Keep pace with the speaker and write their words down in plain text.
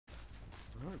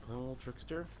Alright, playing a little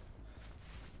Trickster.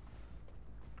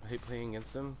 I hate playing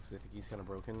against him because I think he's kind of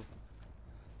broken.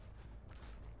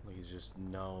 Like he's just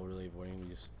really avoiding. He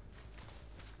just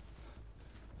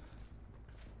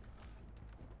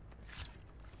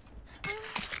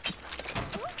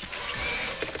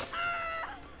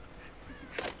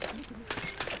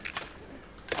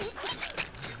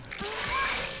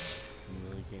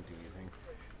can't do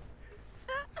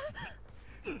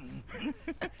anything.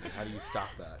 How do you stop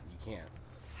that? You can't.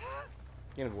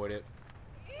 You can't avoid it.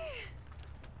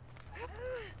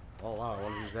 Oh wow, I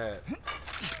wonder who's that.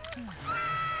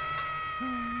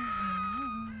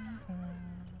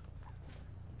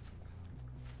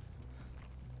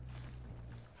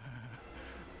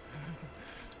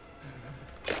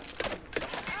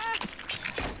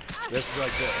 This is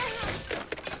like this.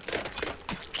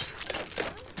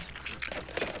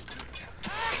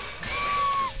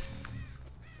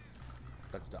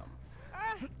 That's dumb.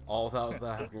 All without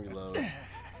having to reload.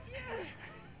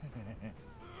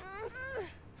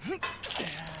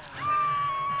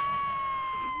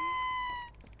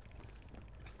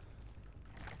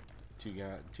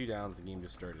 Two downs, the game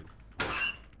just started.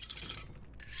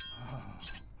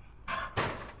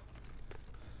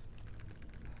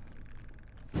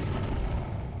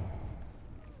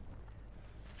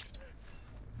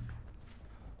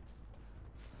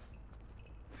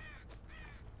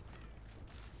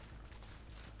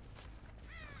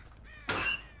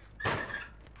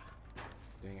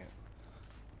 Dang it.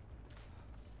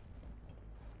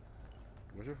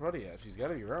 Where's your buddy at? She's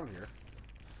gotta be around here.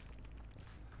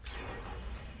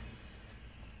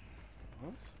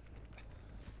 What?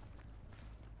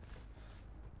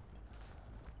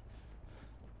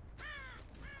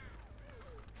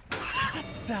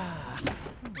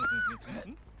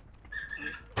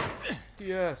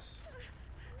 DS.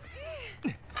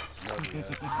 No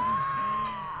DS.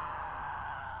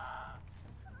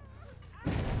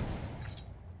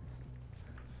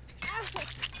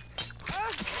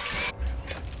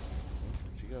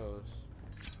 She goes.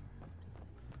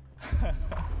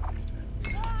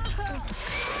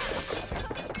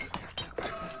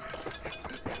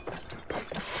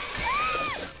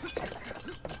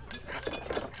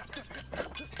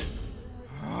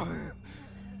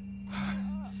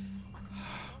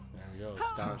 There we go,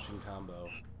 astonishing combo.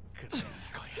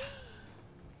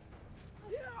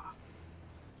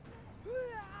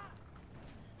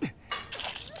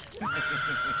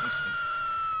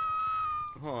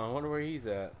 Oh, I wonder where he's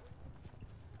at.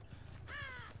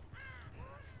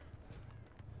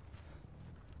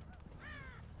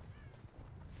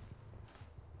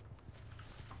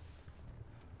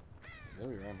 They'll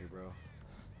be around here, bro.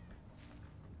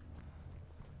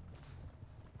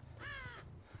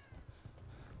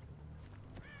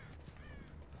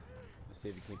 This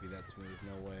David can't be that smooth,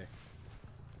 no way.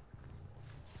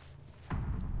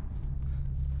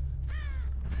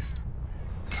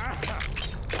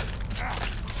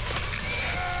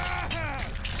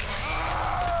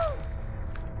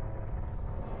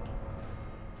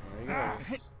 There you go.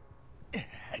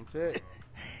 That's it.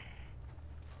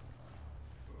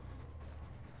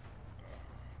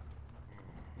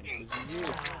 What did you do?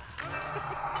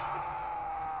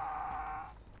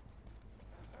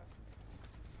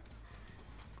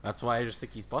 That's why I just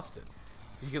think he's busted.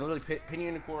 You can literally pin you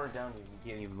in a corner down here and you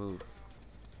can't even move.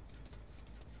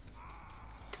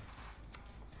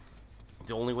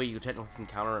 The only way you technically can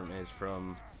counter him is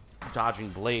from dodging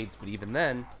blades, but even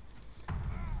then,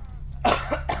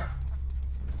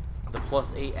 the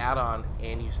 +8 add-on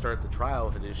and you start the trial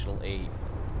with additional 8.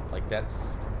 Like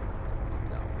that's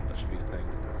no, that should be the thing.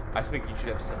 I think you should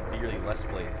have severely less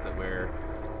blades that where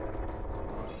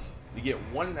you get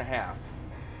 1.5.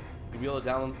 You'll be able to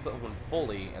download someone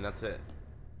fully, and that's it.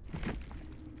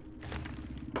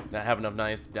 Not have enough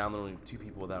knives to download 2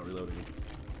 people without reloading.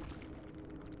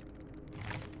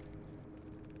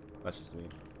 That's just me.